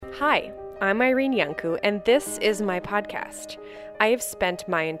Hi, I'm Irene Yanku, and this is my podcast. I have spent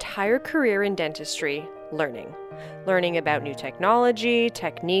my entire career in dentistry learning about new technology,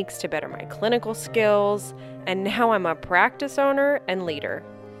 techniques to better my clinical skills, and now I'm a practice owner and leader.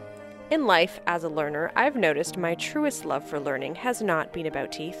 In life, as a learner, I've noticed my truest love for learning has not been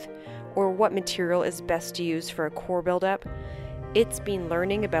about teeth or what material is best to use for a core buildup. It's been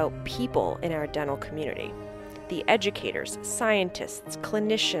learning about people in our dental community. The educators, scientists,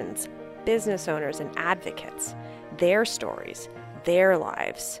 clinicians, business owners, and advocates, their stories, their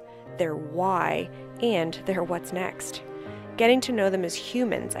lives, their why, and their what's next. Getting to know them as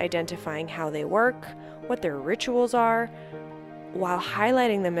humans, identifying how they work, what their rituals are, while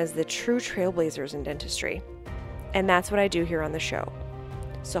highlighting them as the true trailblazers in dentistry. And that's what I do here on the show.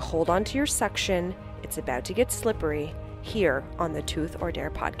 So hold on to your suction. It's about to get slippery here on the Tooth or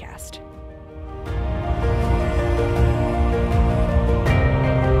Dare podcast.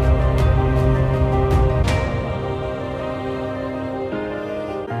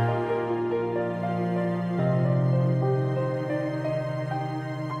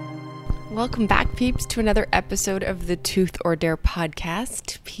 Welcome back, peeps, to another episode of the Tooth or Dare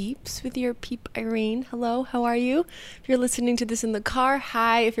podcast. Peeps, with your peep Irene. Hello, how are you? If you're listening to this in the car,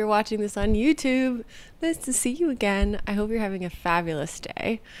 hi. If you're watching this on YouTube, nice to see you again. I hope you're having a fabulous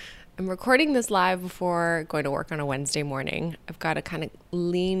day. I'm recording this live before going to work on a Wednesday morning. I've got a kind of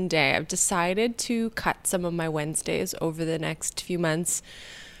lean day. I've decided to cut some of my Wednesdays over the next few months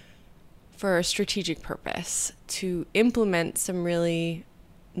for a strategic purpose, to implement some really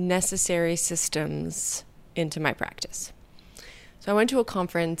necessary systems into my practice. So I went to a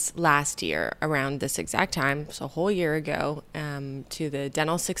conference last year around this exact time, so a whole year ago, to the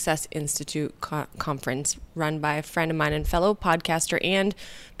Dental Success Institute conference run by a friend of mine and fellow podcaster and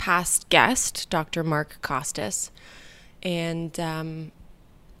past guest, Dr. Mark Costas. And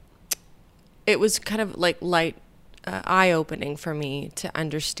it was kind of like light eye-opening for me to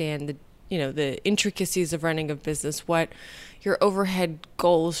understand the intricacies of running a business, what your overhead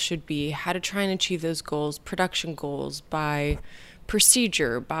goals should be, how to try and achieve those goals, production goals by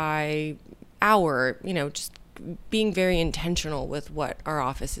procedure, by hour, just being very intentional with what our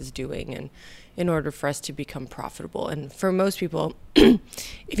office is doing and in order for us to become profitable. And for most people,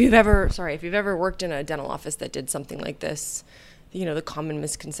 if you've ever worked in a dental office that did something like this, the common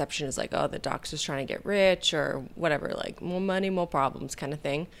misconception is like, oh, the doc's just trying to get rich or whatever, like more money, more problems kind of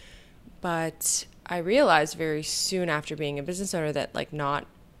thing. But I realized very soon after being a business owner that not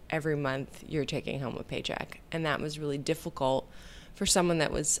every month you're taking home a paycheck. And that was really difficult for someone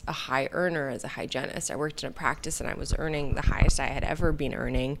that was a high earner as a hygienist. I worked in a practice and I was earning the highest I had ever been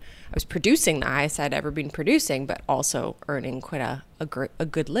earning. I was producing the highest I'd ever been producing, but also earning quite a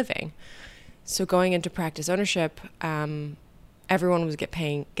good living. So going into practice ownership, everyone was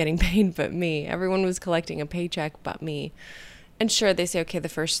getting paid but me. Everyone was collecting a paycheck but me. And sure, they say, okay, the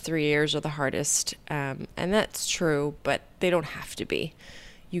first 3 years are the hardest, and that's true, but they don't have to be.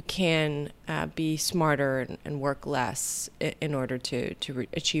 You can be smarter and work less in order to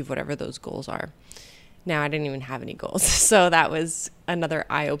achieve whatever those goals are. Now, I didn't even have any goals, so that was another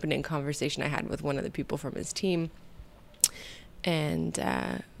eye-opening conversation I had with one of the people from his team. And,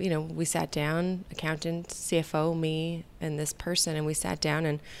 we sat down, accountant, CFO, me, and this person, and we sat down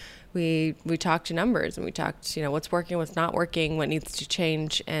and we talked to numbers and we talked, what's working, what's not working, what needs to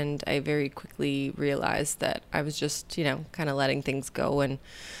change. And I very quickly realized that I was just, kind of letting things go and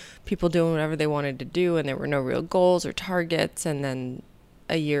people doing whatever they wanted to do. And there were no real goals or targets. And then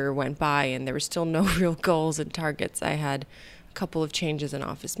a year went by and there were still no real goals and targets. I had a couple of changes in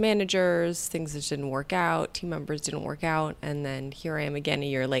office managers, things that didn't work out, team members didn't work out. And then here I am again a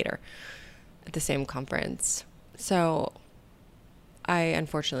year later at the same conference. So I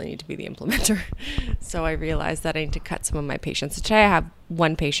unfortunately need to be the implementer. So I realized that I need to cut some of my patients. So today I have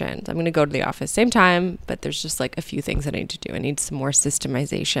one patient. I'm going to go to the office same time, but there's just a few things that I need to do. I need some more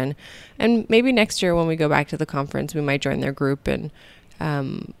systemization. And maybe next year when we go back to the conference, we might join their group and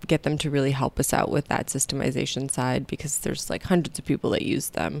get them to really help us out with that systemization side, because there's hundreds of people that use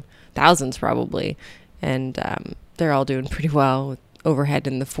them, thousands probably. And they're all doing pretty well with overhead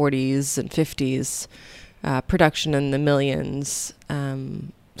in the 40s and 50s. Production in the millions.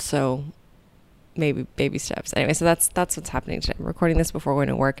 So maybe baby steps. Anyway, so that's what's happening today. I'm recording this before going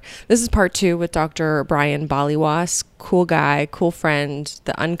to work. This is part 2 with Dr. Brian Baliwas. Cool guy, cool friend.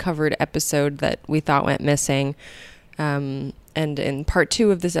 The uncovered episode that we thought went missing. And in part 2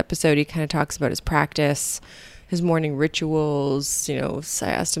 of this episode, he kind of talks about his practice, his morning rituals. So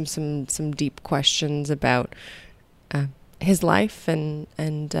I asked him some deep questions about his life, and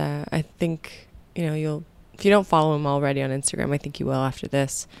I think you'll If you don't follow him already on Instagram, I think you will after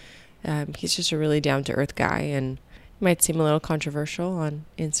this. He's just a really down-to-earth guy, and he might seem a little controversial on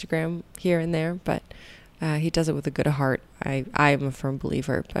Instagram here and there, but he does it with a good heart. I am a firm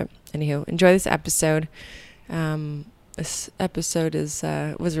believer. But anywho, enjoy this episode. This episode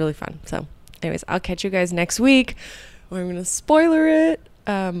was really fun. So anyways, I'll catch you guys next week. I'm going to spoiler it.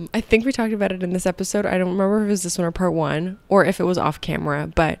 I think we talked about it in this episode. I don't remember if it was this one or part 1 or if it was off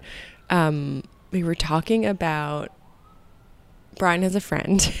camera, but we were talking about Brian has a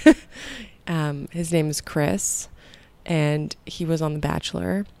friend. His name is Chris, and he was on The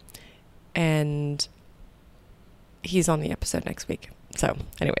Bachelor, and he's on the episode next week. So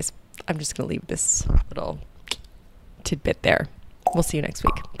anyways, I'm just going to leave this little tidbit there. We'll see you next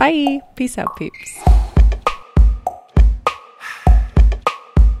week. Bye. Peace out, peeps.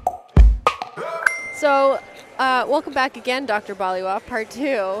 So, welcome back again, Dr. Baliwas, part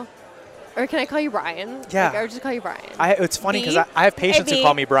 2. Or can I call you Brian? Yeah. Or just call you Brian? It's funny because I have patients who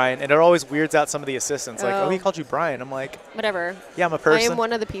call me Brian, and it always weirds out some of the assistants. Like, he called you Brian. I'm like, whatever. Yeah, I'm a person. I am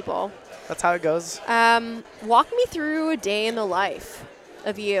one of the people. That's how it goes. Walk me through a day in the life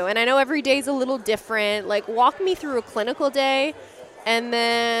of you. And I know every day is a little different. Like, walk me through a clinical day, and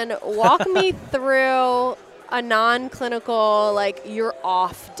then walk me through a non-clinical, like, your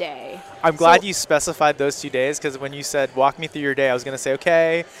off day. I'm glad you specified those 2 days, because when you said walk me through your day, I was going to say,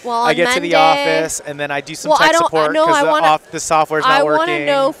 okay, well, I get to the office, and then I do some tech support because the software's not working. I want to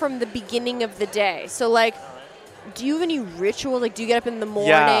know from the beginning of the day. So, like, do you have any ritual? Like, do you get up in the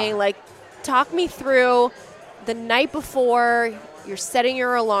morning? Yeah. Like, talk me through the night before you're setting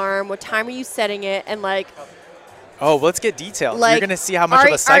your alarm. What time are you setting it? And, like... Oh, let's get detailed. Like, you're going to see how much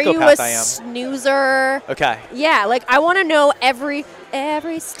of a psychopath I am. Are you a snoozer? Okay. Yeah, like, I want to know every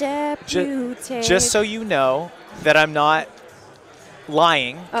step you take. Just so you know that I'm not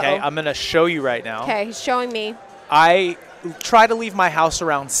lying, okay? Uh-oh. I'm going to show you right now. Okay, he's showing me. I try to leave my house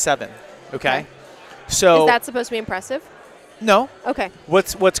around 7, okay? So is that supposed to be impressive? No. Okay.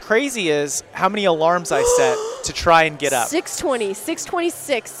 What's crazy is how many alarms I set to try and get up. 6:20,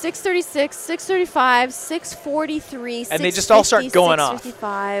 6:26, 6:36, 6:35, 6:43, and they just all start going off.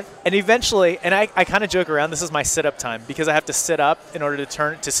 6:55. And eventually, and I kind of joke around, this is my sit-up time because I have to sit up in order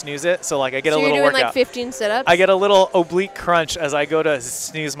to snooze it. So, like, I get a little workout. So you're doing, workout. like, 15 sit-ups? I get a little oblique crunch as I go to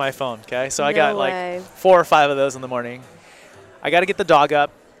snooze my phone, okay? So I got, way. like, 4 or 5 of those in the morning. I got to get the dog up,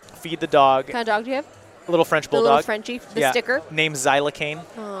 feed the dog. What kind of dog do you have? A little French bulldog. The little Frenchie, the sticker? Named Xylocaine.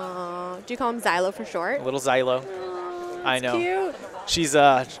 Aww. Do you call him Xylo for short? A little Xylo. Aww, I know. Cute.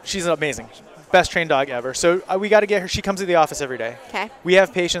 She's amazing. Best trained dog ever. So we got to get her. She comes to the office every day. Okay. We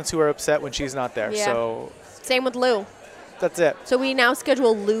have patients who are upset when she's not there. Yeah. So same with Lou. That's it. So we now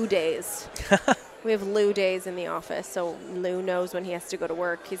schedule Lou days. We have Lou days in the office, so Lou knows when he has to go to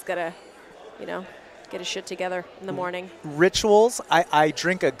work. He's got to, get his shit together in the morning. Rituals. I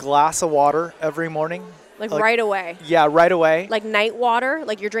drink a glass of water every morning. Like right away? Yeah, right away. Like night water?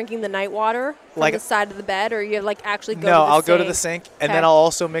 Like you're drinking the night water from the side of the bed, or you actually go to the sink? No, I'll go to the sink, and then I'll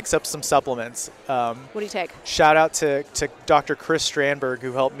also mix up some supplements. What do you take? Shout out to Dr. Chris Strandberg,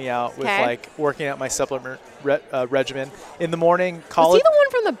 who helped me out with working out my supplement regimen. In the morning, Was he the one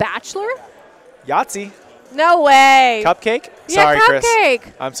from The Bachelor? Yahtzee. No way. Cupcake? Yeah, sorry, Cupcake.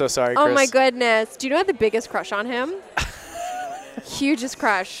 Chris. I'm so sorry, Chris. Oh, my goodness. Do you know I have the biggest crush on him? Hugest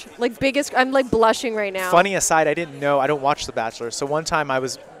crush. Like, biggest. I'm, like, blushing right now. Funny aside, I didn't know. I don't watch The Bachelor. So one time I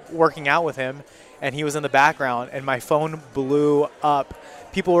was working out with him, and he was in the background, and my phone blew up.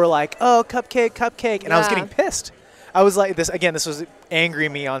 People were like, oh, Cupcake. And I was getting pissed. I was like, this was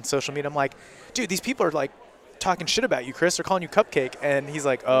angering me on social media. I'm like, dude, these people are, like, talking shit about you, Chris. They're calling you Cupcake. And he's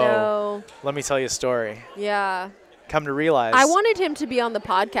like, oh, let me tell you a story. Yeah. Come to realize. I wanted him to be on the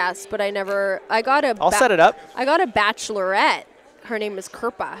podcast, but I'll set it up. I got a bachelorette. Her name is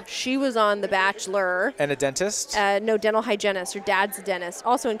Kirpa. She was on The Bachelor. And a dentist? No, dental hygienist. Her dad's a dentist,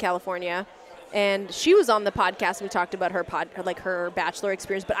 also in California. And she was on the podcast. We talked about her Bachelor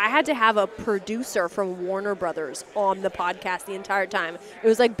experience. But I had to have a producer from Warner Brothers on the podcast the entire time. It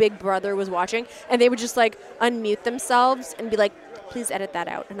was like Big Brother was watching. And they would just like unmute themselves and be like, please edit that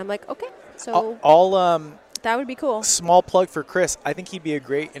out. And I'm like, okay. So that would be cool. Small plug for Chris. I think he'd be a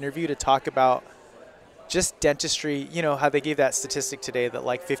great interview to talk about just dentistry. You know how they gave that statistic today that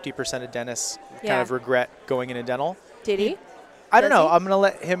like 50% of dentists kind of regret going into dental. Did he? I don't know. I'm going to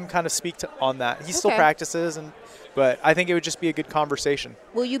let him kind of speak on that. He still practices, but I think it would just be a good conversation.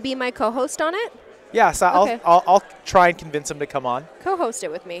 Will you be my co-host on it? Yeah, so I'll try and convince him to come on. Co-host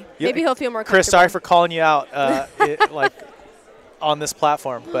it with me. Maybe he'll feel more comfortable. Chris, sorry for calling you out. on this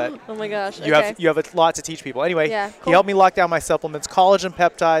platform, but oh my gosh, you have a lot to teach people. Anyway, yeah, he cool. helped me lock down my supplements, collagen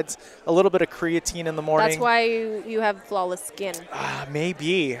peptides, a little bit of creatine in the morning. That's why you have flawless skin.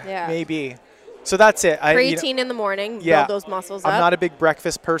 Maybe. Yeah. Maybe. So that's it. Creatine in the morning, build those muscles up. I'm not a big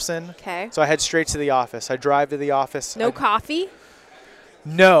breakfast person. Okay. So I head straight to the office. I drive to the office. No coffee?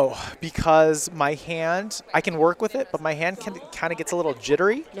 No, because my hand, I can work with it, but my hand kind of gets a little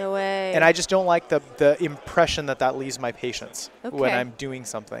jittery. No way. And I just don't like the impression that leaves my patients when I'm doing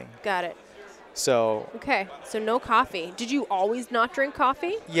something. Got it. So. Okay, so no coffee. Did you always not drink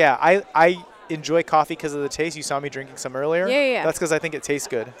coffee? Yeah, I enjoy coffee because of the taste. You saw me drinking some earlier. Yeah. That's because I think it tastes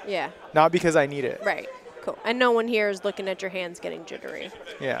good. Yeah. Not because I need it. Right. Cool. And no one here is looking at your hands getting jittery.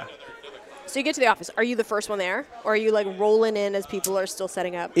 Yeah. So you get to the office. Are you the first one there? Or are you like rolling in as people are still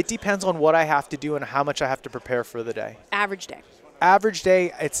setting up? It depends on what I have to do and how much I have to prepare for the day. Average day. Average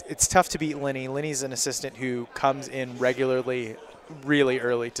day, it's tough to beat Linny. Linny's an assistant who comes in regularly, really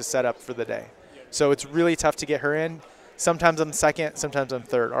early to set up for the day. So it's really tough to get her in. Sometimes I'm second, sometimes I'm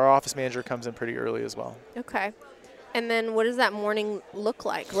third. Our office manager comes in pretty early as well. Okay. And then what does that morning look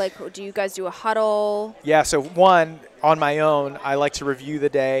like? Like, do you guys do a huddle? Yeah, so one, on my own, I like to review the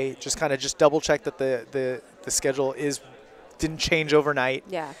day, just double check that the schedule didn't change overnight.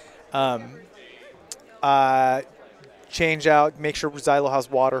 Yeah. Change out, make sure Xylo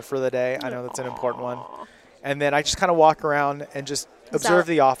has water for the day. I know that's an important one. And then I just kind of walk around and just observe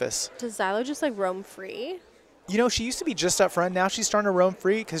the office. Does Xylo just like roam free? You know, she used to be just up front. Now she's starting to roam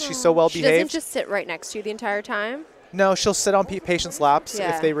free because she's so well behaved. She doesn't just sit right next to you the entire time? No, she'll sit on patients' laps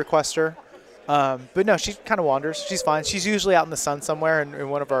if they request her. But no, she kind of wanders. She's fine. She's usually out in the sun somewhere in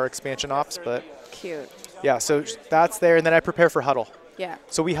one of our expansion ops. But cute. Yeah, so that's there. And then I prepare for huddle. Yeah.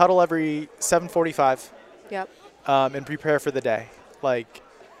 So we huddle every 7:45. Yep. And prepare for the day. Like,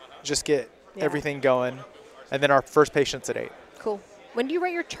 just get everything going. And then our first patient's at 8. Cool. When do you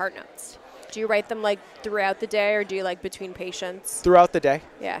write your chart notes? Do you write them like throughout the day or do you like between patients? Throughout the day.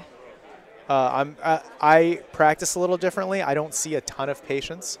 Yeah. I practice a little differently. I don't see a ton of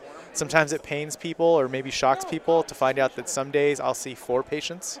patients. Sometimes it pains people or maybe shocks people to find out that some days I'll see 4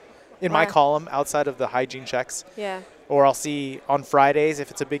 patients in my column outside of the hygiene checks. Yeah. Or I'll see on Fridays,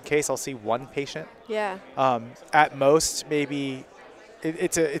 if it's a big case, I'll see 1 patient. Yeah. At most, maybe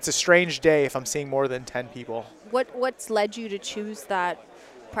it's a strange day if I'm seeing more than 10 people. What's led you to choose that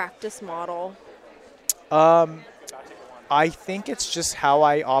practice model? I think it's just how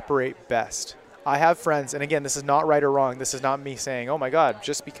I operate best. I have friends, and again, this is not right or wrong. This is not me saying, oh my God,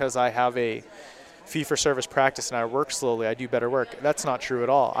 just because I have a fee-for-service practice and I work slowly, I do better work. That's not true at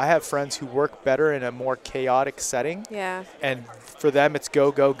all. I have friends who work better in a more chaotic setting. Yeah. And for them, it's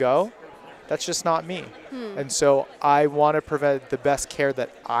go, go, go. That's just not me. And so I want to provide the best care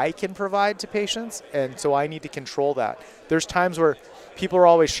that I can provide to patients, and so I need to control that. There's times where people are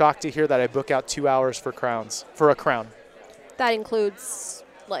always shocked to hear that I book out 2 hours for a crown. That includes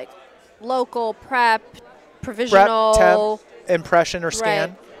like local prep, provisional. Prep, temp, impression, or scan.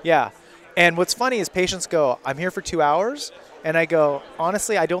 Right. Yeah. And what's funny is patients go, I'm here for 2 hours. And I go,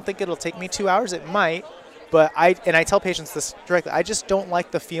 honestly, I don't think it'll take me 2 hours. It might. But I tell patients this directly. I just don't like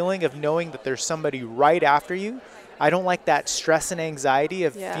the feeling of knowing that there's somebody right after you. I don't like that stress and anxiety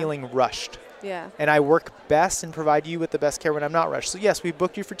of feeling rushed. Yeah. And I work best and provide you with the best care when I'm not rushed. So yes, we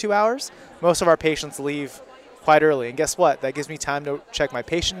booked you for 2 hours. Most of our patients leave quite early. And guess what? That gives me time to check my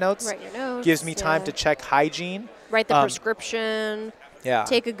patient notes. Write your notes. Gives me time to check hygiene. Write the prescription. Yeah.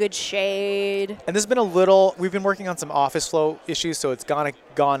 Take a good shade. And this has been we've been working on some office flow issues, so it's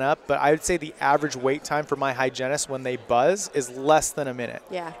gone up. But I would say the average wait time for my hygienist when they buzz is less than a minute.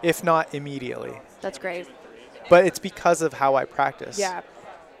 Yeah. If not immediately. That's great. But it's because of how I practice. Yeah.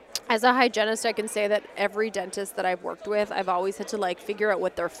 As a hygienist, I can say that every dentist that I've worked with, I've always had to like figure out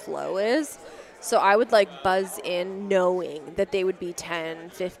what their flow is. So I would like buzz in knowing that they would be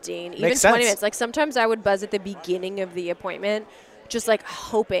 10, 15, even 20 minutes. Like sometimes I would buzz at the beginning of the appointment, just like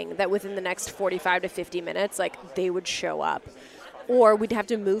hoping that within the next 45 to 50 minutes, like they would show up. Or we'd have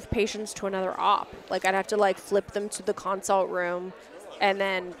to move patients to another op. Like I'd have to like flip them to the consult room, and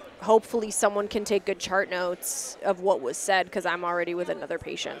then hopefully someone can take good chart notes of what was said because I'm already with another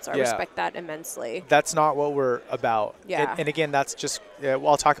patient. So I respect that immensely. That's not what we're about. Yeah. And again, that's just,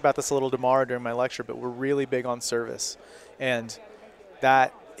 I'll talk about this a little tomorrow during my lecture, but we're really big on service. And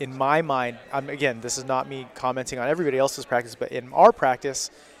that, in my mind, again, this is not me commenting on everybody else's practice, but in our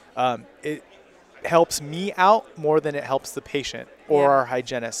practice, it helps me out more than it helps the patient or our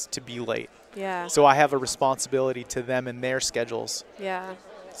hygienist to be late. Yeah. So I have a responsibility to them and their schedules. Yeah.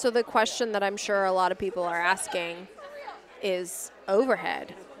 So the question that I'm sure a lot of people are asking, is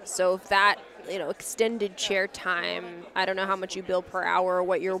overhead. So if that, extended chair time, I don't know how much you bill per hour or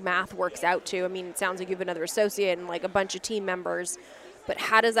what your math works out to. I mean, it sounds like you have another associate and like a bunch of team members. But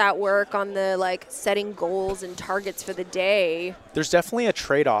how does that work on the like setting goals and targets for the day? There's definitely a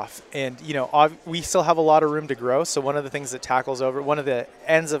trade-off, and we still have a lot of room to grow. So one of the things that tackles one of the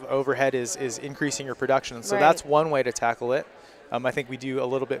ends of overhead is increasing your production. So that's one way to tackle it. I think we do a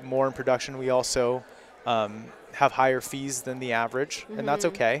little bit more in production. We also have higher fees than the average, and that's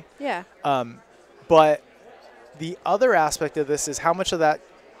okay. Yeah. But the other aspect of this is how much of that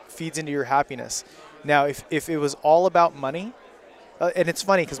feeds into your happiness. Now, if it was all about money. And it's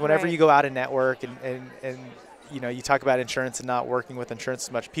funny because whenever you go out and network and you talk about insurance and not working with insurance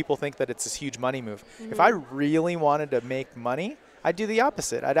as much, people think that it's this huge money move. If I really wanted to make money, I'd do the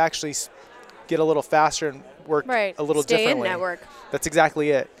opposite. I'd actually get a little faster and work a little differently. In network. That's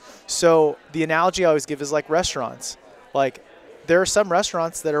exactly it. So the analogy I always give is like restaurants. Like there are some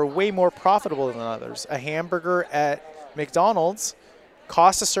restaurants that are way more profitable than others. A hamburger at McDonald's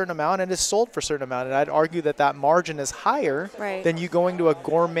costs a certain amount and is sold for a certain amount. And I'd argue that margin is higher than you going to a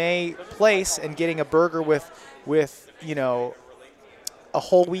gourmet place and getting a burger with a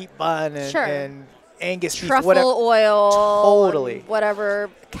whole wheat bun and Angus beef, truffle oil, totally, whatever,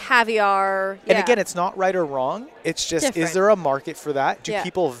 caviar. And again, it's not right or wrong. It's just, different. Is there a market for that? Do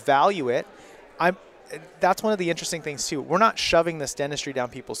people value it? That's one of the interesting things too. We're not shoving this dentistry down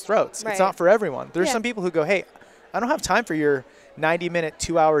people's throats. It's not for everyone. There's some people who go, hey, I don't have time for your 90-minute,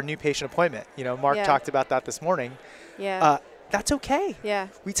 2-hour new patient appointment. Mark talked about that this morning. Yeah. That's okay. Yeah.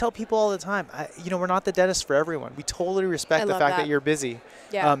 We tell people all the time, we're not the dentist for everyone. We totally respect the fact that you're busy.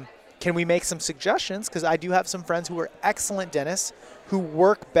 Yeah. Can we make some suggestions? Because I do have some friends who are excellent dentists who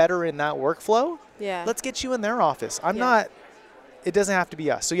work better in that workflow. Yeah. Let's get you in their office. It doesn't have to be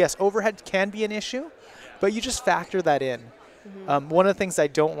us. So yes, overhead can be an issue, but you just factor that in. Mm-hmm. One of the things I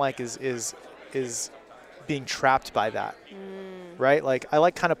don't like is being trapped by that, right? Like I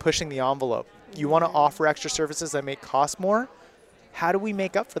like kind of pushing the envelope. You want to offer extra services that may cost more. How do we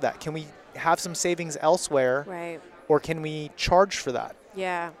make up for that? Can we have some savings elsewhere? Right. Or can we charge for that?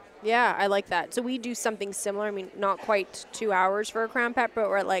 Yeah. Yeah, I like that. So we do something similar. I mean, not quite 2 hours for a crown pet, but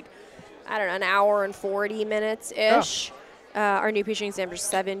we're at like, I don't know, an hour and 40 minutes-ish. Our new patient exams are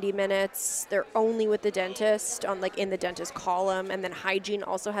 70 minutes. They're only with the dentist in the dentist column. And then hygiene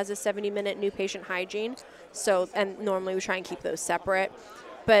also has a 70-minute new patient hygiene. So, and normally we try and keep those separate.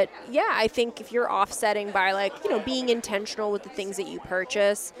 But yeah, I think if you're offsetting by being intentional with the things that you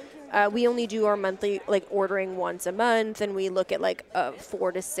purchase, we only do our monthly ordering once a month, and we look at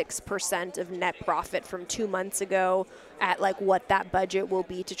 4 to 6% of net profit from 2 months ago at what that budget will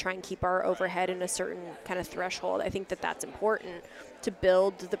be to try and keep our overhead in a certain kind of threshold. I think that that's important to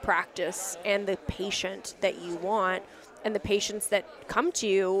build the practice and the patient that you want. And the patients that come to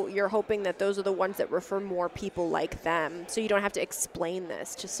you, you're hoping that those are the ones that refer more people like them. So you don't have to explain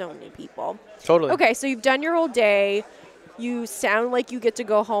this to so many people. Totally. Okay, so you've done your whole day. You sound like you get to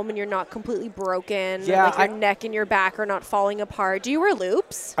go home and you're not completely broken. Yeah, your neck and your back are not falling apart. Do you wear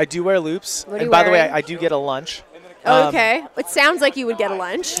loops? I do wear loops. What are you by the way, wearing? I do get a lunch. Okay. It sounds like you would get a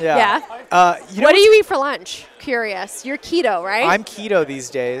lunch. Yeah. What do you eat for lunch? Curious. You're keto, right? I'm keto these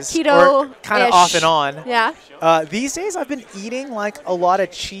days. Keto. Kind of off and on. Yeah. These days I've been eating a lot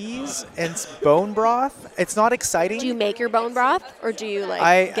of cheese and bone broth. It's not exciting. Do you make your bone broth or do you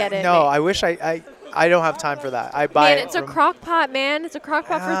get it? No, I wish I don't have time for that. I buy it. It's a crock pot, man. It's a crock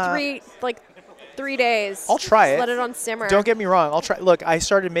pot for 3 days. I'll try it. Let it on simmer. Don't get me wrong. I'll try. Look, I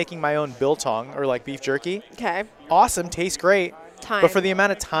started making my own biltong or beef jerky. Okay. Awesome. Tastes great. But for the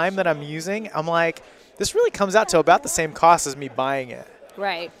amount of time that I'm using, I'm like, this really comes out to about the same cost as me buying it.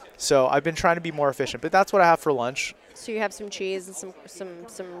 Right. So I've been trying to be more efficient. But that's what I have for lunch. So you have some cheese and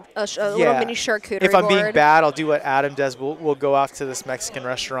a little mini charcuterie If I'm being board. bad, I'll do what Adam does. We'll go off to this Mexican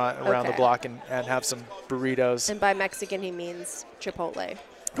restaurant around the block and have some burritos. And by Mexican, he means Chipotle.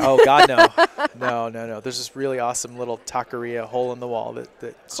 Oh, God, no. No. There's this really awesome little taqueria hole in the wall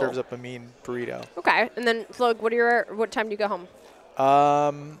that serves up a mean burrito. Okay. And then, so what time do you go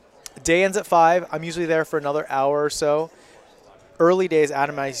home? Day ends at 5. I'm usually there for another hour or so. Early days,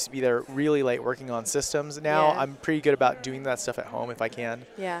 Adam and I used to be there really late working on systems. Now I'm pretty good about doing that stuff at home if I can.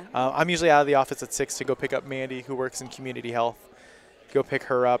 Yeah. I'm usually out of the office at 6 to go pick up Mandy, who works in community health. Go pick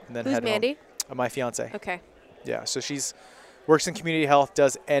her up and then head Mandy? home. My fiance. Okay. Yeah, so she's works in community health,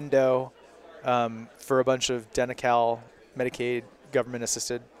 does endo for a bunch of Denti-Cal, Medicaid,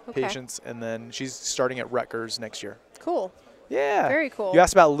 government-assisted patients, and then she's starting at Rutgers next year. Cool. Yeah. Very cool. You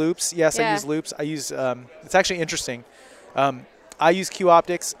asked about loops. Yes, I use loops. I use it's actually interesting. I use Q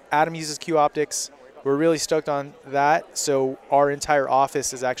Optics. Adam uses Q Optics. we're really stoked on that. So our entire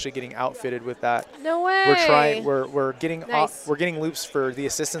office is actually getting outfitted with that. No way. We're getting Nice. we're getting loops for the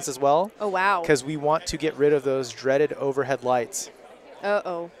assistants as well. Oh, wow. Because we want to get rid of those dreaded overhead lights.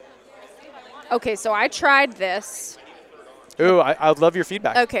 Uh-oh. Okay, so I tried this. Ooh, I'd love your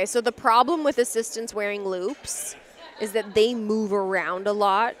feedback. Okay, so the problem with assistants wearing loops is that they move around a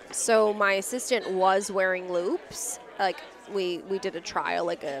lot. So my assistant was wearing loops. Like, we did a trial,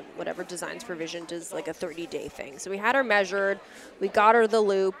 like a whatever Designs for Vision does, like a 30-day thing. So we had her measured, we got her the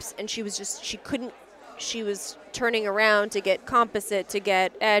loops, and she was turning around to get composite, to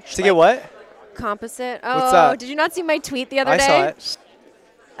get etch. To get what? Composite. What's Oh, that? did you not see my tweet the other day? I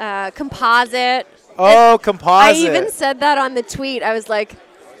saw it. Composite. Oh, composite. I even said that on the tweet. I was like,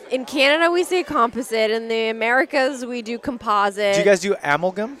 in Canada we say composite, in the Americas we do composite. Do you guys do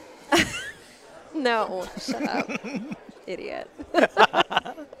amalgam? No, shut up, idiot.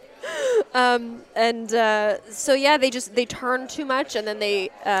 So yeah, they turn too much, and then they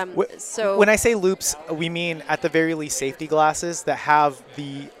When I say loops, we mean at the very least safety glasses that have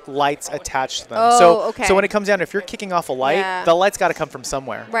the lights attached to them. Oh, okay. So when it comes down, if you're kicking off a light, Yeah. the light's got to come from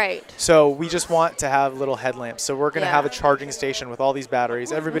somewhere. Right. So we just want to have little headlamps. So we're going to Yeah. have a charging station with all these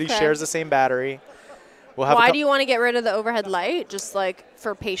batteries. Everybody Okay. shares the same battery. We'll have Why do you want to get rid of the overhead light? Just like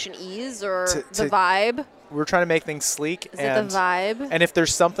for patient ease, or the vibe? We're trying to make things sleek. Is it the vibe? And if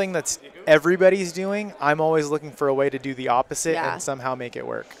there's something that's everybody's doing, I'm always looking for a way to do the opposite Yeah. and somehow make it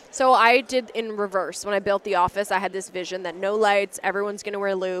work. So I did in reverse. When I built the office, I had this vision that no lights, everyone's going to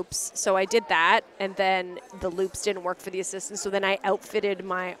wear loops. So I did that, and then the loops didn't work for the assistants. So then I outfitted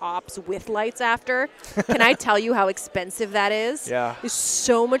my ops with lights after. Can I tell you how expensive that is? Yeah. It's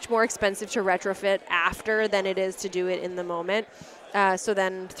so much more expensive to retrofit after than it is to do it in the moment. So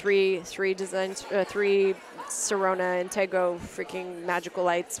then three Sirona Intego freaking magical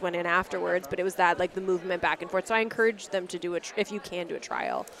lights went in afterwards, but it was that, like, the movement back and forth. So I encourage them to do it if you can do a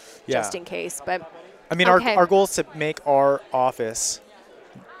trial, just in case. But I mean, okay. our goal is to make our office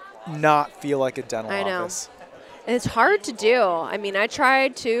not feel like a dental I know. office. It's hard to do. I mean, I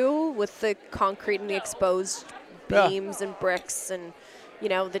tried too with the concrete and the exposed beams and bricks, and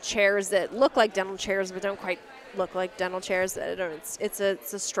the chairs that look like dental chairs but don't quite look like dental chairs. I don't know, it's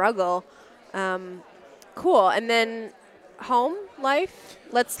a struggle. Cool. And then home life.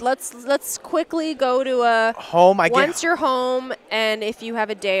 Let's quickly go to a home. Once you're home, and if you have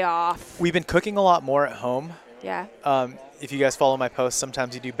a day off. We've been cooking a lot more at home. Yeah. If you guys follow my posts,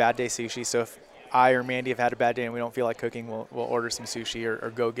 sometimes you do bad day sushi. So if I or Mandy have had a bad day and we don't feel like cooking, we'll order some sushi or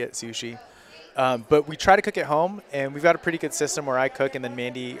go get sushi. But we try to cook at home, and we've got a pretty good system where I cook and then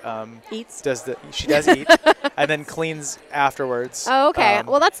Mandy eats. She does eat and then cleans afterwards. Oh, okay.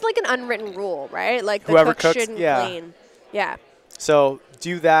 Well, that's like an unwritten rule, right? Like the whoever cook cooks, shouldn't yeah. clean. Yeah. So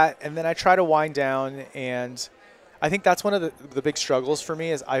do that, and then I try to wind down, and I think that's one of the big struggles for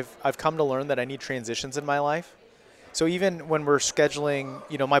me is I've come to learn that I need transitions in my life. So even when we're scheduling,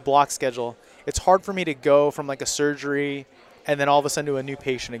 my block schedule, it's hard for me to go from like a surgery and then all of a sudden to a new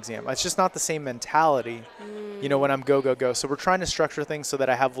patient exam. It's just not the same mentality, when I'm go. So we're trying to structure things so that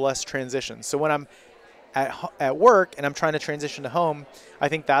I have less transitions. So when I'm at work and I'm trying to transition to home, I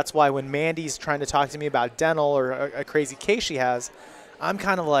think that's why when Mandy's trying to talk to me about dental or a crazy case she has, I'm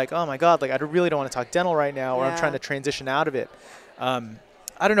kind of like, oh my God, like I really don't want to talk dental right now, or I'm trying to transition out of it.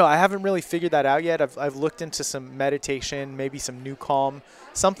 I don't know. I haven't really figured that out yet. I've looked into some meditation, maybe some new calm,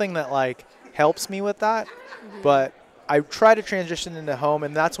 something that like helps me with that. But I try to transition into home,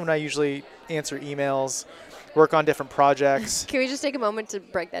 and that's when I usually answer emails, work on different projects. Can we just take a moment to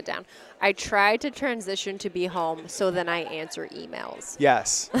break that down? I try to transition to be home, so then I answer emails.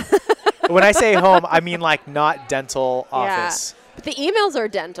 Yes. When I say home, I mean like not dental office. Yeah. But the emails are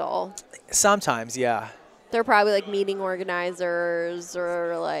dental. Sometimes, yeah. They're probably like meeting organizers,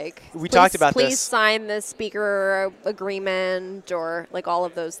 or like we talked about please this. Sign the speaker agreement, or like all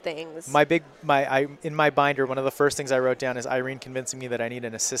of those things. In my binder, one of the first things I wrote down is Irene convincing me that I need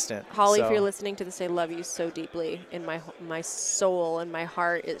an assistant. Holly, if you're listening to this, I love you so deeply in my soul and my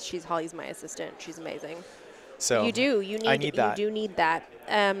heart. Holly's my assistant. She's amazing. So you need that. You do need that.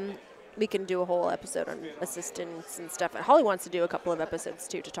 We can do a whole episode on assistants and stuff. And Holly wants to do a couple of episodes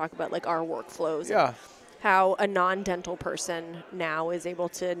too to talk about like our workflows. Yeah. How a non-dental person now is able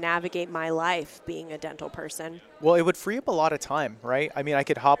to navigate my life being a dental person. Well, it would free up a lot of time, right? I mean, I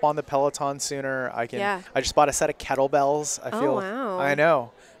could hop on the Peloton sooner. I just bought a set of kettlebells. Wow. I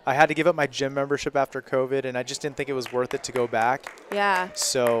know. I had to give up my gym membership after COVID, and I just didn't think it was worth it to go back. Yeah.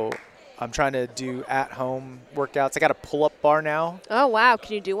 So I'm trying to do at-home workouts. I got a pull-up bar now. Oh, wow.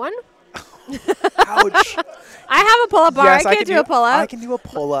 Can you do one? Ouch. I have a pull-up bar. Yes, I can't do a pull-up. I can do a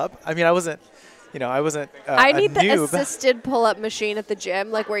pull-up. I mean, I wasn't I wasn't I need a the noob. assisted pull-up machine at the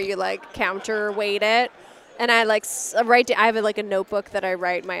gym, like where you like counterweight it. And I like I have like a notebook that I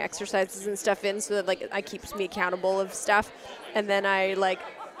write my exercises and stuff in, so that like it keeps me accountable of stuff. And then I like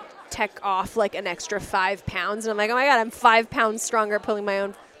tech off like an extra 5 pounds, and I'm like, oh my god, I'm 5 pounds stronger pulling my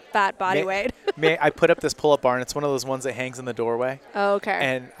own fat body weight. I put up this pull-up bar, and it's one of those ones that hangs in the doorway. Oh, okay.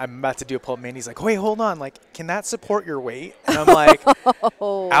 And I'm about to do a pull-up. Mandy's like, wait, hold on. Like, can that support your weight? And I'm like,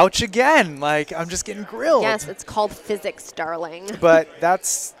 ouch again. Like, I'm just getting grilled. Yes, it's called physics, darling. But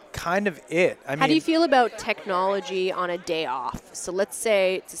that's kind of it. I mean, how do you feel about technology on a day off? So let's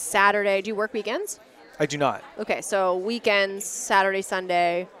say it's a Saturday. Do you work weekends? I do not. Okay, so weekends, Saturday,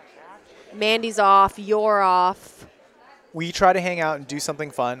 Sunday. Mandy's off. You're off. We try to hang out and do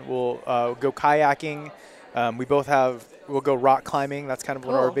something fun. We'll go kayaking. We'll go rock climbing. That's kind of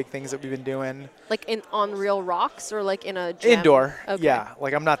one of our big things that we've been doing. Like on real rocks or like in a gym? Indoor. Okay. Yeah.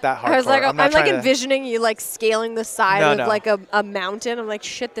 Like I'm not that hardcore. I was like, I'm like to envisioning you like scaling the side of like a mountain. I'm like,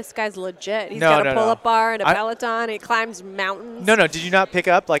 shit, this guy's legit. He's got a pull-up bar and a Peloton. He climbs mountains. No. Did you not pick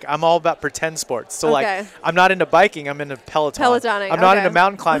up? Like I'm all about pretend sports. So like I'm not into biking. I'm into Peloton. Pelotoning. I'm not into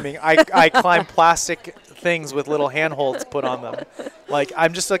mountain climbing. I climb plastic things with little handholds put on them. Like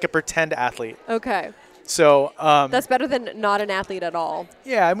I'm just like a pretend athlete. Okay. So that's better than not an athlete at all.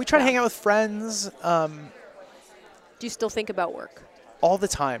 Yeah, and we try to hang out with friends. Do you still think about work? All the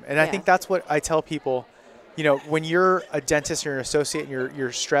time. And I think that's what I tell people. When you're a dentist, you're an associate, and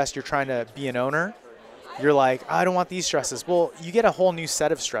you're stressed, you're trying to be an owner, you're like, I don't want these stresses. Well, you get a whole new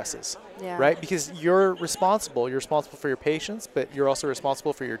set of stresses, right? Because you're responsible. You're responsible for your patients, but you're also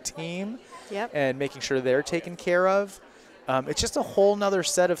responsible for your team and making sure they're taken care of. It's just a whole nother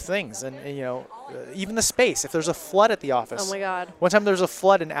set of things. And even the space, if there's a flood at the office. Oh, my God. One time there was a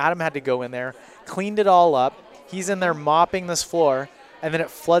flood, and Adam had to go in there, cleaned it all up. He's in there mopping this floor, and then it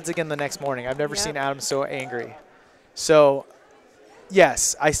floods again the next morning. I've never seen Adam so angry. So,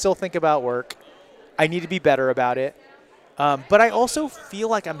 yes, I still think about work. I need to be better about it. But I also feel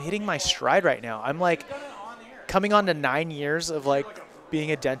like I'm hitting my stride right now. I'm like coming on to 9 years of like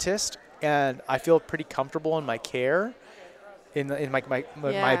being a dentist, and I feel pretty comfortable in my care. In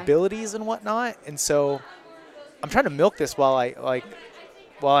my abilities and whatnot, and so I'm trying to milk this while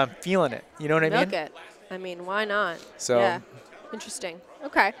I'm feeling it. You know what I mean? Milk it. I mean, why not? So yeah, interesting.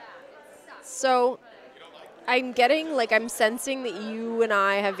 Okay, so I'm sensing that you and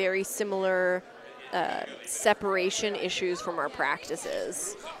I have very similar separation issues from our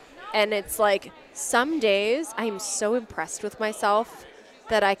practices, and it's like some days I'm so impressed with myself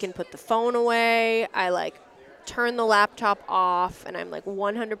that I can put the phone away. I turn the laptop off and I'm like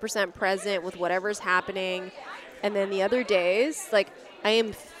 100% present with whatever's happening. And then the other days, like I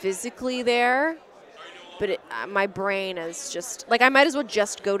am physically there, but my brain is just like I might as well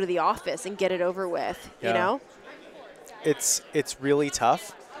just go to the office and get it over with, you know? It's really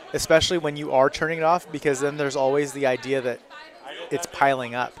tough, especially when you are turning it off, because then there's always the idea that it's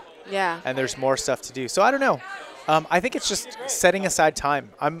piling up. Yeah. And there's more stuff to do. So I don't know. I think it's just setting aside time.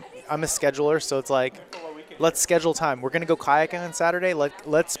 I'm a scheduler, so it's like, let's schedule time. We're going to go kayaking on Saturday.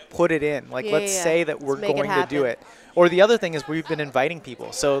 Let's put it in. Let's say that we're going to do it. Or the other thing is we've been inviting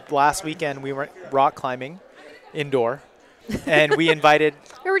people. So last weekend we went rock climbing indoor, and we invited.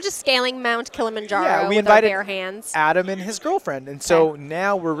 We were just scaling Mount Kilimanjaro we with our invited bare hands. Adam and his girlfriend, and so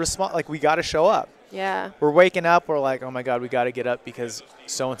now we're we got to show up. Yeah. We're waking up. We're like, oh my God, we got to get up because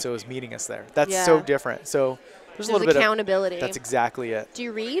so and so is meeting us there. That's so different. So there's a little bit of accountability. That's exactly it. Do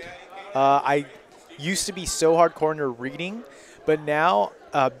you read? I used to be so hardcore into reading, but now,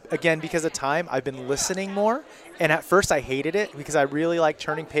 again, because of time, I've been listening more. And at first I hated it because I really like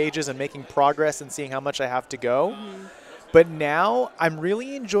turning pages and making progress and seeing how much I have to go. Mm-hmm. But now I'm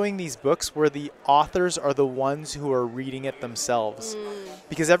really enjoying these books where the authors are the ones who are reading it themselves.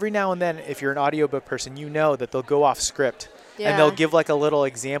 Because every now and then, if you're an audiobook person, you know that they'll go off script and they'll give like a little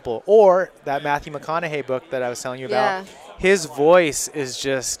example. Or that Matthew McConaughey book that I was telling you about, his voice is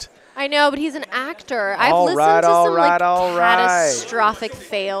just... I know, but he's an actor. I've listened to some catastrophic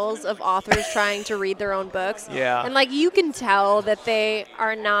fails of authors trying to read their own books. Yeah. And you can tell that they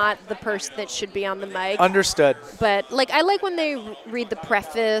are not the person that should be on the mic. Understood. But I like when they read the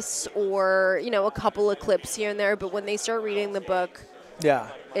preface or, a couple of clips here and there, but when they start reading the book,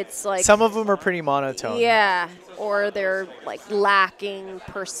 it's like some of them are pretty monotone. Yeah. Or they're lacking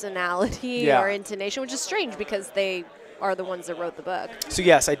personality or intonation, which is strange because they are the ones that wrote the book. So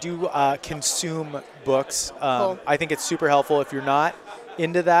yes, I do consume books. Cool. I think it's super helpful. If you're not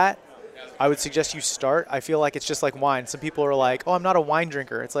into that, I would suggest you start. I feel like it's just like wine. Some people are like, oh, I'm not a wine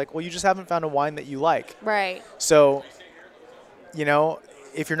drinker. It's like, well, you just haven't found a wine that you like. Right. So,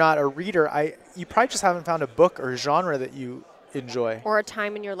 if you're not a reader, you probably just haven't found a book or genre that you enjoy. Or a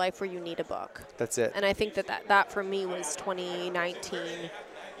time in your life where you need a book. That's it. And I think that for me was 2019,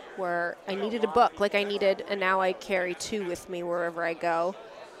 where I needed a book. Like I needed, and now I carry 2 with me wherever I go.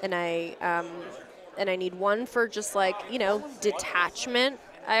 And I need one for just like, you know, detachment.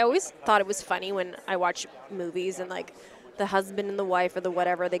 I always thought it was funny when I watch movies and like the husband and the wife or the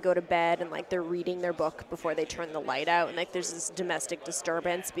whatever, they go to bed and like they're reading their book before they turn the light out, and like there's this domestic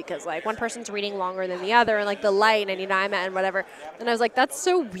disturbance because like one person's reading longer than the other and like the light and and whatever. And I was like, that's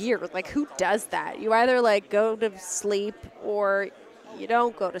so weird. Like who does that? You either like go to sleep or you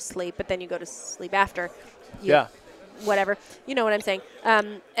don't go to sleep, but then you go to sleep after. Yeah. Whatever. You know what I'm saying?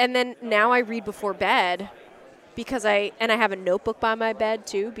 And then now I read before bed because I have a notebook by my bed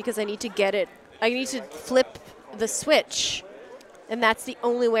too because I need to flip the switch, and that's the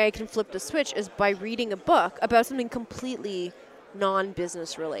only way I can flip the switch is by reading a book about something completely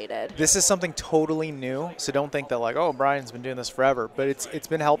non-business related. This is something totally new, so don't think that like, oh, Brian's been doing this forever, but it's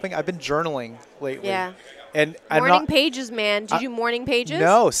been helping. I've been journaling lately. Yeah. And morning pages, man. Did you do morning pages?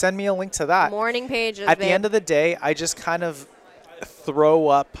 No, send me a link to that. Morning pages. At the end of the day, I just kind of throw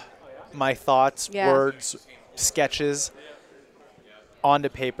up my thoughts, words, sketches onto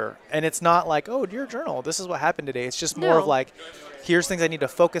paper. And it's not like, oh, dear journal, this is what happened today. It's just more of like, here's things I need to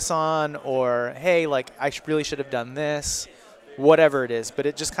focus on, or hey, like I really should have done this, whatever it is. But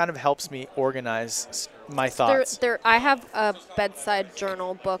it just kind of helps me organize my thoughts. I have a bedside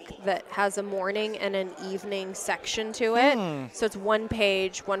journal book that has a morning and an evening section to it. So it's one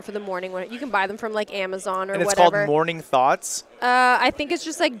page, one for the morning. You can buy them from like Amazon or and it's whatever. called Morning Thoughts? I think it's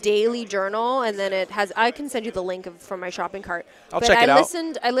just like daily journal, and then it has. I can send you the link from my shopping cart. I'll check it out.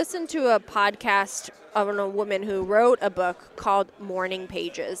 I listened to a podcast of a woman who wrote a book called Morning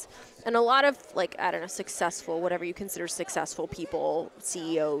Pages, and a lot of like I don't know, successful, whatever you consider successful people,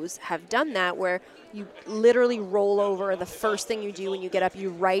 CEOs have done that, where you literally roll over the first thing you do when you get up. You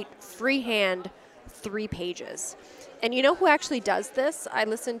write freehand 3 pages. And you know who actually does this? I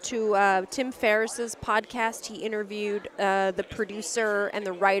listened to Tim Ferriss's podcast. He interviewed the producer and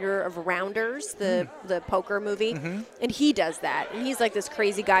the writer of Rounders, the poker movie. And he does that. And he's like this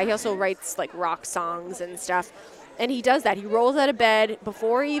crazy guy. He also writes like rock songs and stuff. And he does that. He rolls out of bed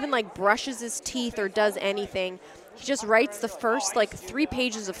before he even like brushes his teeth or does anything. He just writes the first like 3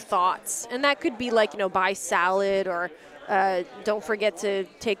 pages of thoughts. And that could be like, you know, buy salad or don't forget to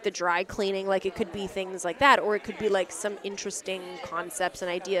take the dry cleaning. Like it could be things like that, or it could be like some interesting concepts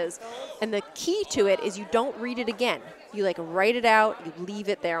and ideas. And the key to it is you don't read it again. You like write it out, you leave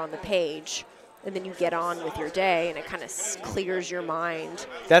it there on the page, and then you get on with your day, and it kind of clears your mind.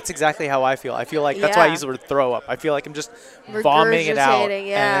 That's exactly how I feel. I feel like that's why I use the word throw up. I feel like I'm just vomiting it out,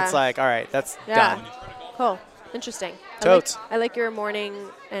 and it's like, all right, that's done. Cool. Interesting. Totes. I like your morning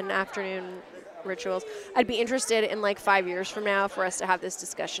and afternoon rituals. I'd be interested in like 5 years from now for us to have this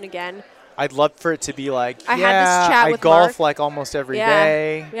discussion again. I'd love for it to be like, I had this chat I with golf Mark. like almost every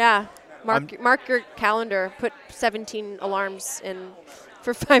day. Yeah. Mark your calendar. Put 17 alarms in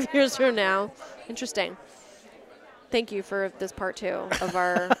for 5 years from now. Interesting. Thank you for this part 2 of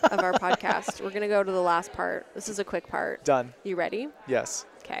our podcast. We're gonna go to the last part. This is a quick part. Done. You ready? Yes.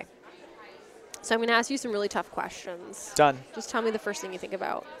 Okay. So I'm going to ask you some really tough questions. Done. Just tell me the first thing you think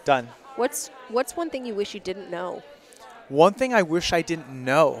about. Done. What's one thing you wish you didn't know? One thing I wish I didn't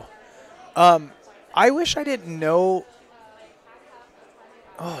know. I wish I didn't know.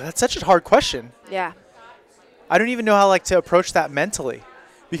 Oh, that's such a hard question. Yeah. I don't even know how to approach that mentally,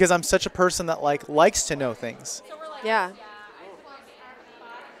 because I'm such a person that likes to know things. Yeah.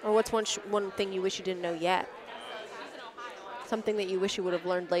 Or what's one thing you wish you didn't know yet? Something that you wish you would have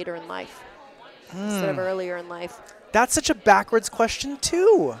learned later in life instead of earlier in life. That's such a backwards question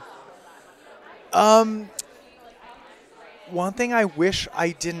too. One thing I wish I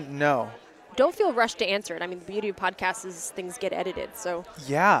didn't know. Don't feel rushed to answer it. I mean, the beauty of podcasts is things get edited. So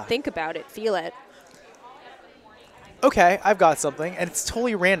yeah, think about it. Feel it. Okay, I've got something, and it's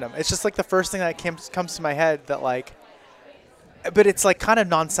totally random. It's just like the first thing that comes to my head that but it's like kind of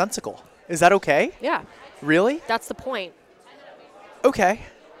nonsensical. Is that okay? Yeah. Really? That's the point. Okay.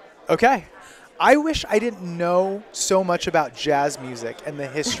 I wish I didn't know so much about jazz music and the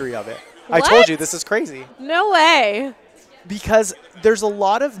history of it. I told you, this is crazy. No way. Because there's a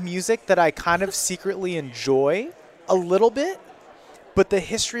lot of music that I kind of secretly enjoy a little bit, but the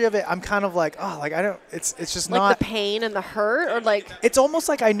history of it, I'm kind of like, I don't, it's just not. Like the pain and the hurt, or like. It's almost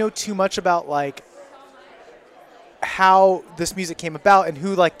like I know too much about how this music came about and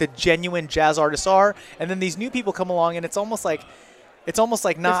who the genuine jazz artists are. And then these new people come along, and it's almost like It's almost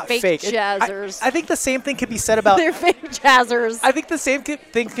like not They're fake jazzers. I think the same thing could be said about. They're fake jazzers. I think the same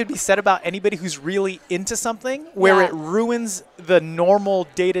thing could be said about anybody who's really into something where it ruins the normal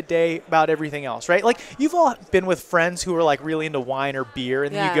day-to-day about everything else, right? Like, you've all been with friends who are, like, really into wine or beer,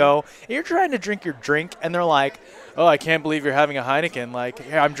 and then you go, and you're trying to drink your drink, and they're like, oh, I can't believe you're having a Heineken. Like,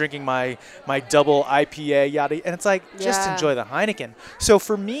 here, I'm drinking my double IPA, yada. And it's like, just enjoy the Heineken. So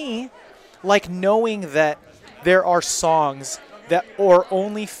for me, like, knowing that there are songs that are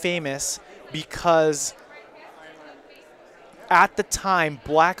only famous because at the time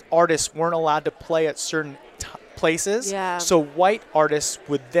black artists weren't allowed to play at certain places. Yeah. So white artists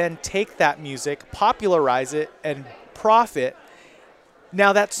would then take that music, popularize it, and profit.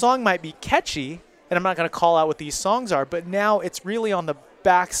 Now that song might be catchy, and I'm not going to call out what these songs are, but now it's really on the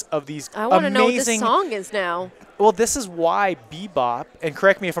backs of these amazing. I want to know what this song is now. Well, this is why bebop, and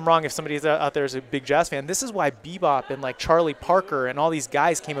correct me if I'm wrong if somebody out there is a big jazz fan, this is why bebop and like Charlie Parker and all these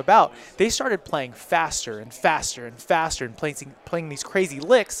guys came about. They started playing faster and faster and faster and playing these crazy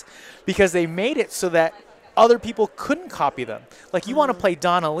licks because they made it so that other people couldn't copy them. Like, you want to play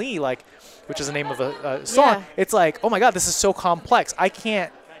Donna Lee, like, which is the name of a song. Yeah. It's like, oh my God, this is so complex. I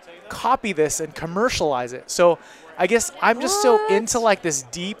can't copy this and commercialize it. So I guess I'm just so into like this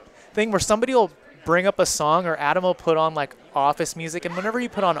deep thing where somebody will bring up a song, or Adam will put on like office music, and whenever you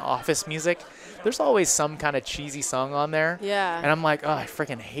put on office music, there's always some kind of cheesy song on there. Yeah. And I'm like, oh, I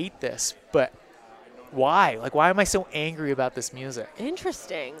freaking hate this, but why? Like, why am I so angry about this music?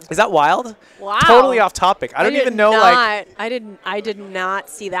 Interesting. Is that wild? Wow. Totally off topic. I don't even know. I did not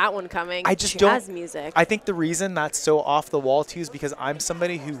see that one coming. I just Jazz don't. Music. I think the reason that's so off the wall too is because I'm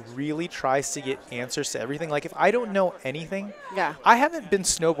somebody who really tries to get answers to everything. Like, if I don't know anything, I haven't been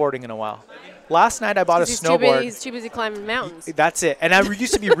snowboarding in a while. Last night I bought a snowboard. He's too busy climbing mountains. That's it. And I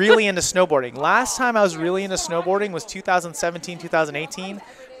used to be really into snowboarding. Last time I was really into snowboarding was 2017, 2018.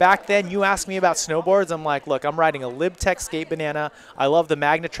 Back then, you asked me about snowboards. I'm like, look, I'm riding a LibTech Skate Banana. I love the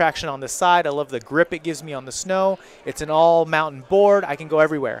magnet traction on the side. I love the grip it gives me on the snow. It's an all-mountain board. I can go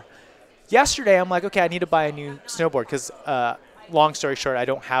everywhere. Yesterday, I'm like, okay, I need to buy a new snowboard because, long story short, I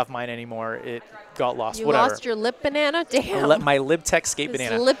don't have mine anymore. It got lost. You Whatever. lost your lip banana? Damn. My LibTech Skate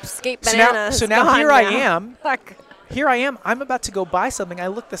Banana. Lip skate banana. So now here I am. Fuck. Here I am. I'm about to go buy something. I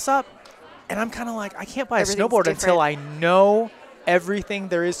look this up, and I'm kind of like, I can't buy a snowboard until I know everything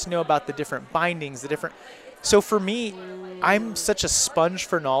there is to know about the different bindings, the different. So for me, I'm such a sponge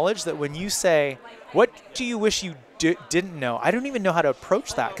for knowledge that when you say, what do you wish you didn't know? I don't even know how to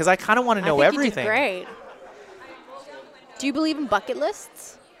approach that because I kind of want to know everything. You did great. Do you believe in bucket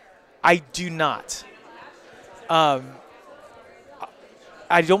lists? I do not. I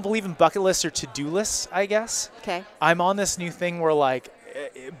don't believe in bucket lists or to-do lists, I guess. Okay. I'm on this new thing where, like,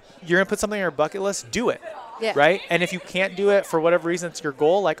 you're going to put something on your bucket list, do it. Yeah. Right? And if you can't do it for whatever reason, it's your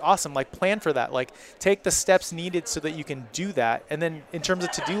goal, like, awesome. Like, plan for that. Like, take the steps needed so that you can do that. And then in terms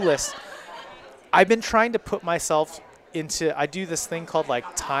of to-do lists, I've been trying to put myself into, I do this thing called,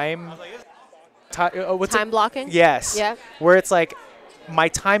 like, time blocking? Yes. Yeah. Where it's like, my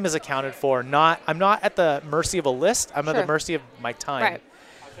time is accounted for. I'm not at the mercy of a list. I'm at the mercy of my time. Right.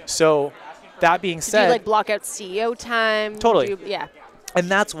 So that being said, do you like block out CEO time? Totally. Yeah. And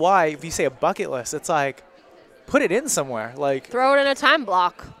that's why if you say a bucket list, it's like, put it in somewhere. Like, throw it in a time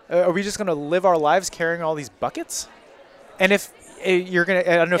block. Are we just going to live our lives carrying all these buckets? And if you're going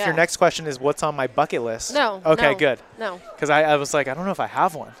to, I don't know if your next question is what's on my bucket list. No. Okay, no, good. No. Because I was like, I don't know if I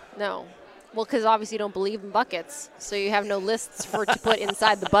have one. No. Well, because obviously you don't believe in buckets, so you have no lists to put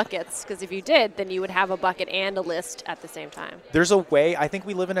inside the buckets. Because if you did, then you would have a bucket and a list at the same time. There's a way. I think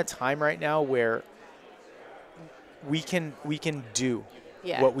we live in a time right now where we can do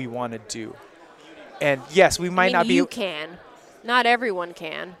what we want to do. And yes, we might not be. You can. Not everyone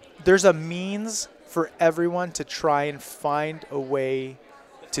can. There's a means for everyone to try and find a way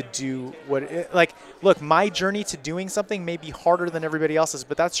to do like, look, my journey to doing something may be harder than everybody else's,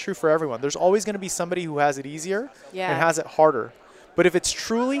 but that's true for everyone. There's always going to be somebody who has it easier and has it harder. But if it's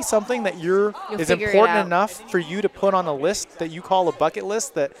truly something that is important enough for you to put on a list that you call a bucket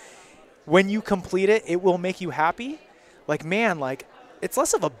list, that when you complete it, it will make you happy. Like, man, like, it's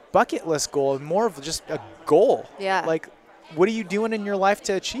less of a bucket list goal and more of just a goal. Yeah. Like, what are you doing in your life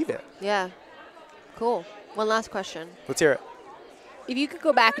to achieve it? Yeah. Cool. One last question. Let's hear it. If you could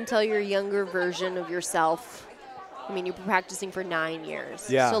go back and tell your younger version of yourself, I mean, you've been practicing for 9 years.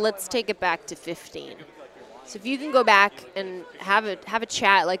 Yeah. So let's take it back to 15. So if you can go back and have a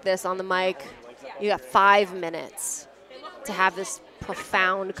chat like this on the mic, you got 5 minutes to have this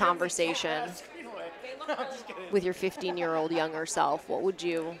profound conversation. with your 15-year-old younger self? What would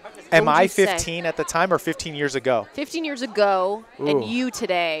you Am I say? 15 at the time or 15 years ago? 15 years ago and Ooh. you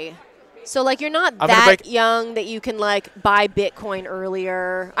today. So, like, you're not I'm that young that you can, like, buy Bitcoin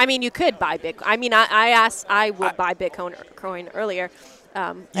earlier. I mean, you could buy Bitcoin. I mean, I would buy Bitcoin earlier.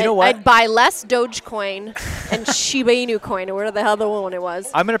 You know what? I'd buy less Dogecoin and Shiba Inu coin, or whatever the hell the one it was.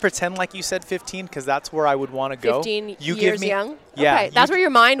 I'm going to pretend like you said 15 because that's where I would want to go. 15 you years give me, young? Yeah. Okay, that's where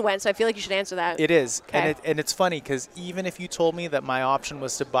your mind went, so I feel like you should answer that. It is. Okay. And it's funny because even if you told me that my option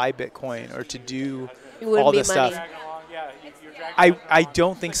was to buy Bitcoin or to do It wouldn't all be this money. stuff, I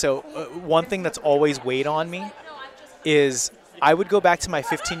don't think so. One thing that's always weighed on me is I would go back to my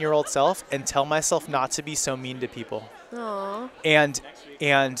 15-year-old self and tell myself not to be so mean to people. Aww.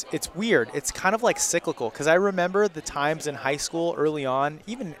 And it's weird. It's kind of like cyclical because I remember the times in high school early on,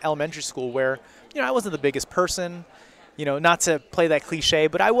 even elementary school, where, I wasn't the biggest person, not to play that cliche,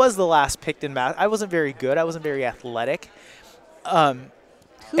 but I was the last picked in math. I wasn't very good. I wasn't very athletic.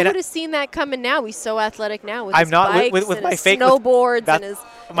 Who would have seen that coming now? He's so athletic now with I'm his not bikes with and my his fake snowboards and his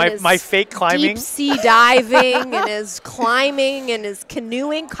my fake climbing, deep sea diving and his climbing and his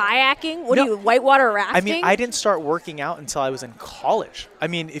canoeing, kayaking. What No. are you, whitewater rafting? I mean, I didn't start working out until I was in college. I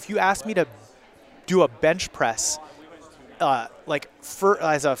mean, if you asked me to do a bench press,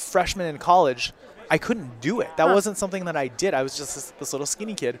 as a freshman in college, I couldn't do it. That wasn't something that I did. I was just this little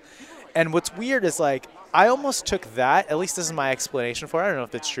skinny kid. And what's weird is, like, I almost took that, at least this is my explanation for it. I don't know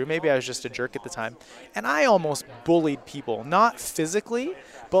if it's true. Maybe I was just a jerk at the time. And I almost bullied people, not physically,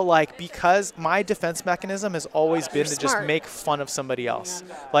 but, like, because my defense mechanism has always been to just make fun of somebody else.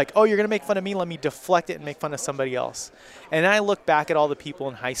 Like, oh, you're going to make fun of me? Let me deflect it and make fun of somebody else. And then I look back at all the people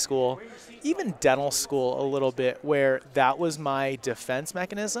in high school, even dental school a little bit, where that was my defense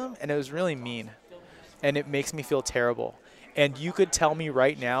mechanism, and it was really mean. And it makes me feel terrible. And you could tell me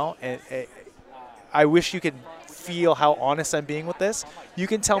right now, and I wish you could feel how honest I'm being with this. You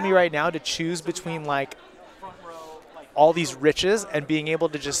can tell me right now to choose between, like, all these riches and being able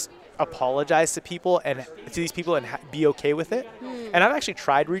to just apologize to people and to these people and be okay with it. And I've actually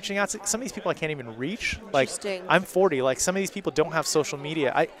tried reaching out to some of these people I can't even reach. Like, I'm 40. Like, some of these people don't have social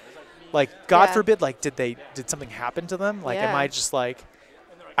media. God forbid, like, did something happen to them? Like, am I just like,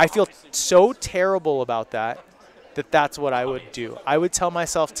 I feel so terrible about that. That's what I would do. I would tell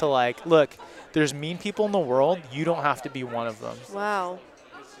myself to, like, look, there's mean people in the world. You don't have to be one of them. Wow.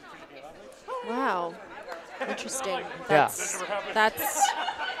 Interesting. That's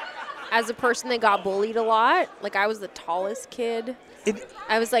as a person that got bullied a lot. Like, I was the tallest kid.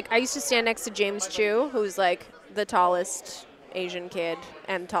 I used to stand next to James Chu, who's, like, the tallest Asian kid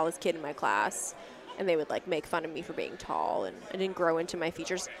and the tallest kid in my class. And they would, like, make fun of me for being tall, and I didn't grow into my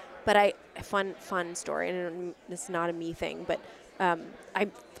features. But fun story, and it's not a me thing, but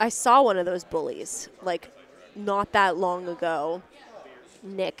I saw one of those bullies, like, not that long ago.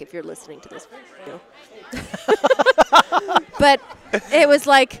 Nick, if you're listening to this video. But it was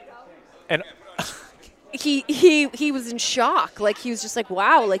like, and he was in shock. Like, he was just like,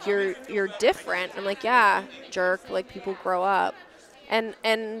 wow, like, you're different. I'm like, yeah, jerk. Like, people grow up. And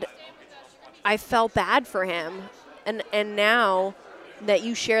I felt bad for him. And now that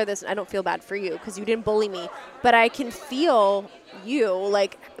you share this, I don't feel bad for you because you didn't bully me, but I can feel you,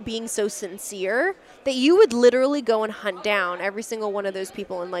 like, being so sincere that you would literally go and hunt down every single one of those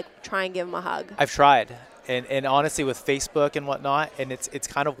people and, like, try and give them a hug. I've tried. And honestly, with Facebook and whatnot, and it's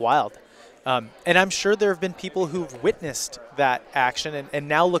kind of wild. And I'm sure there have been people who've witnessed that action and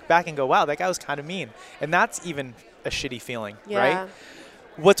now look back and go, wow, that guy was kind of mean. And that's even a shitty feeling, right?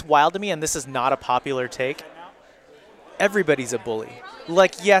 What's wild to me, and this is not a popular take, everybody's a bully.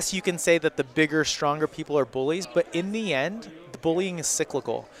 Like, yes, you can say that the bigger, stronger people are bullies, but in the end, the bullying is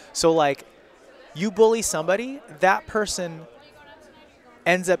cyclical. So, like, you bully somebody, that person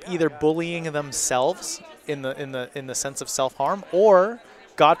ends up either bullying themselves in the sense of self-harm, or,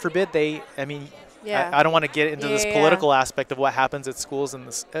 God forbid, I don't want to get into this political aspect of what happens at schools and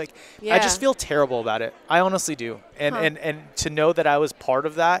this. Like, I just feel terrible about it. I honestly do. And to know that I was part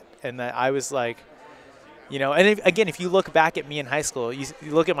of that and that I was, like, and again, if you look back at me in high school, you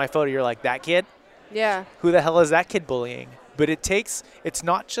look at my photo, you're like, that kid? Yeah. Who the hell is that kid bullying? But it's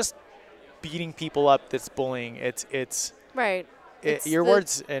not just beating people up that's bullying. It's right. It's your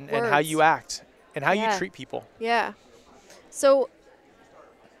words and how you act and how you treat people. Yeah. So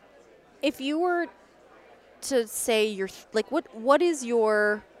if you were to say what is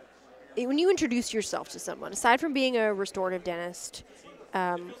your, when you introduce yourself to someone, aside from being a restorative dentist,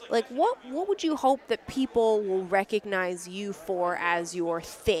 what would you hope that people will recognize you for as your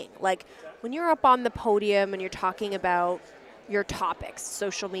thing? Like, when you're up on the podium and you're talking about your topics,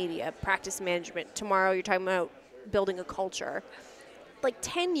 social media, practice management. Tomorrow you're talking about building a culture. Like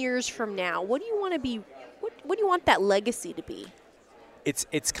 10 years from now, what do you want to be? What do you want that legacy to be?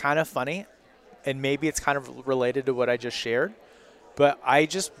 It's kind of funny, and maybe it's kind of related to what I just shared, but I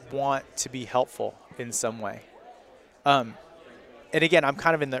just want to be helpful in some way. And again, I'm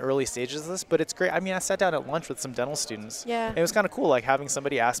kind of in the early stages of this, but it's great. I mean, I sat down at lunch with some dental students. Yeah. And it was kind of cool, like having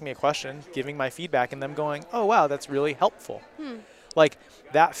somebody ask me a question, giving my feedback, and them going, oh, wow, that's really helpful. Like,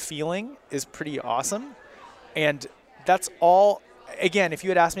 that feeling is pretty awesome. And that's all. Again, if you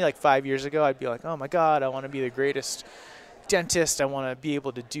had asked me like 5 years ago, I'd be like, oh, my God, I want to be the greatest dentist. I want to be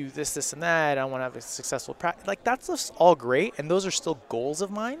able to do this, this, and that. I want to have a successful practice. Like, that's just all great, and those are still goals of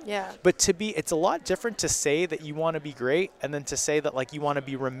mine. Yeah. But it's a lot different to say that you want to be great and then to say that, like, you want to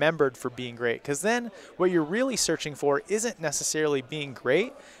be remembered for being great. Because then what you're really searching for isn't necessarily being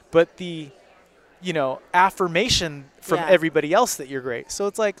great, but the, affirmation from everybody else that you're great. So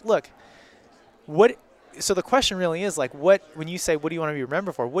it's like, look, so the question really is, like, when you say, what do you want to be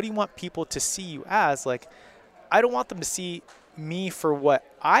remembered for? What do you want people to see you as? Like, I don't want them to see me for what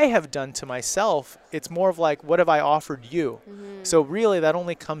I have done to myself. It's more of like, what have I offered you? So really that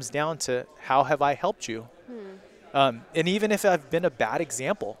only comes down to how have I helped you? And even if I've been a bad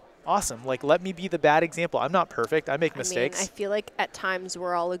example, awesome. Like, let me be the bad example. I'm not perfect. I make mistakes. I feel like at times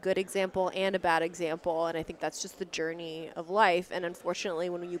we're all a good example and a bad example. And I think that's just the journey of life. And unfortunately,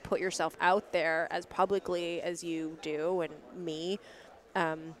 when you put yourself out there as publicly as you do, and me,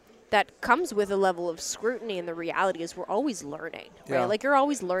 that comes with a level of scrutiny, and the reality is we're always learning, right? Yeah. Like, you're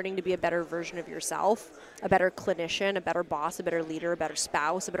always learning to be a better version of yourself, a better clinician, a better boss, a better leader, a better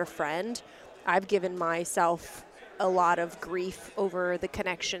spouse, a better friend. I've given myself a lot of grief over the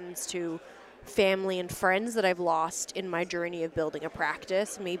connections to family and friends that I've lost in my journey of building a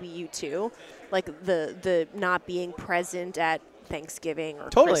practice. Maybe you too, like the not being present at Thanksgiving or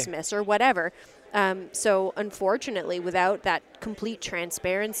Christmas or whatever. So unfortunately, without that complete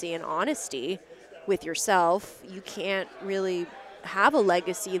transparency and honesty with yourself, you can't really have a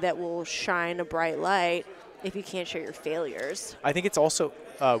legacy that will shine a bright light if you can't share your failures. I think it's also,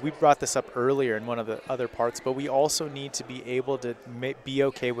 we brought this up earlier in one of the other parts, but we also need to be able to be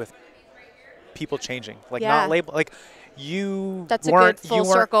okay with people changing. Like, not label, like That's a good full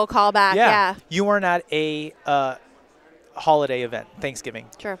circle callback. Yeah. You weren't at a holiday event, Thanksgiving.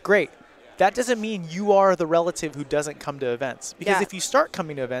 Sure. Great. That doesn't mean you are the relative who doesn't come to events. Because if you start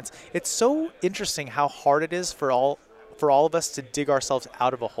coming to events, it's so interesting how hard it is for all of us to dig ourselves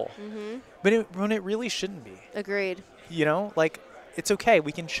out of a hole. But when it really shouldn't be. Agreed. Like, it's okay.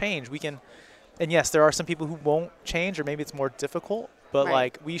 We can change. And yes, there are some people who won't change, or maybe it's more difficult, but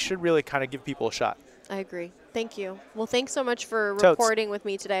like, we should really kind of give people a shot. I agree. Thank you. Well, thanks so much for recording with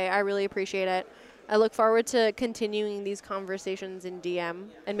me today. I really appreciate it. I look forward to continuing these conversations in DM,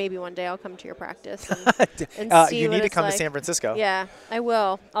 and maybe one day I'll come to your practice and see you what need to it's come like. to San Francisco. Yeah, I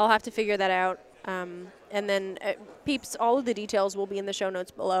will. I'll have to figure that out. And then, peeps, all of the details will be in the show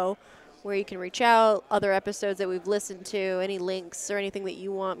notes below, where you can reach out, other episodes that we've listened to, any links or anything that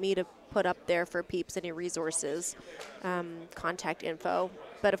you want me to put up there for peeps, any resources, contact info.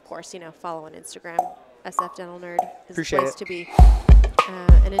 But of course, follow on Instagram. SF Dental Nerd is the place to be.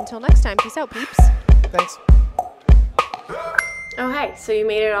 And until next time, peace out, peeps. Thanks. Oh, hi. So you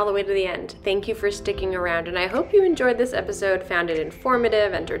made it all the way to the end. Thank you for sticking around, and I hope you enjoyed this episode, found it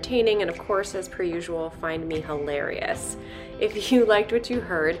informative, entertaining, and of course, as per usual, find me hilarious. If you liked what you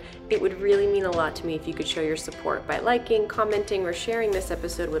heard, it would really mean a lot to me if you could show your support by liking, commenting, or sharing this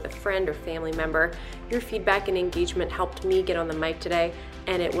episode with a friend or family member. Your feedback and engagement helped me get on the mic today,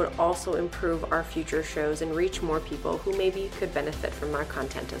 and it would also improve our future shows and reach more people who maybe could benefit from our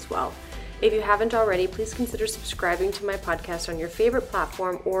content as well. If you haven't already, please consider subscribing to my podcast on your favorite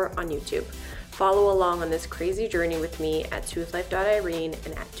platform or on YouTube. Follow along on this crazy journey with me at toothlife.irene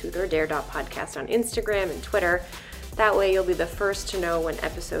and at tootordare.podcast on Instagram and Twitter. That way you'll be the first to know when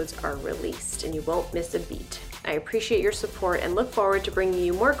episodes are released and you won't miss a beat. I appreciate your support and look forward to bringing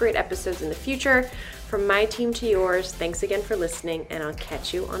you more great episodes in the future. From my team to yours, thanks again for listening, and I'll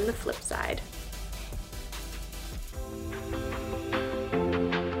catch you on the flip side.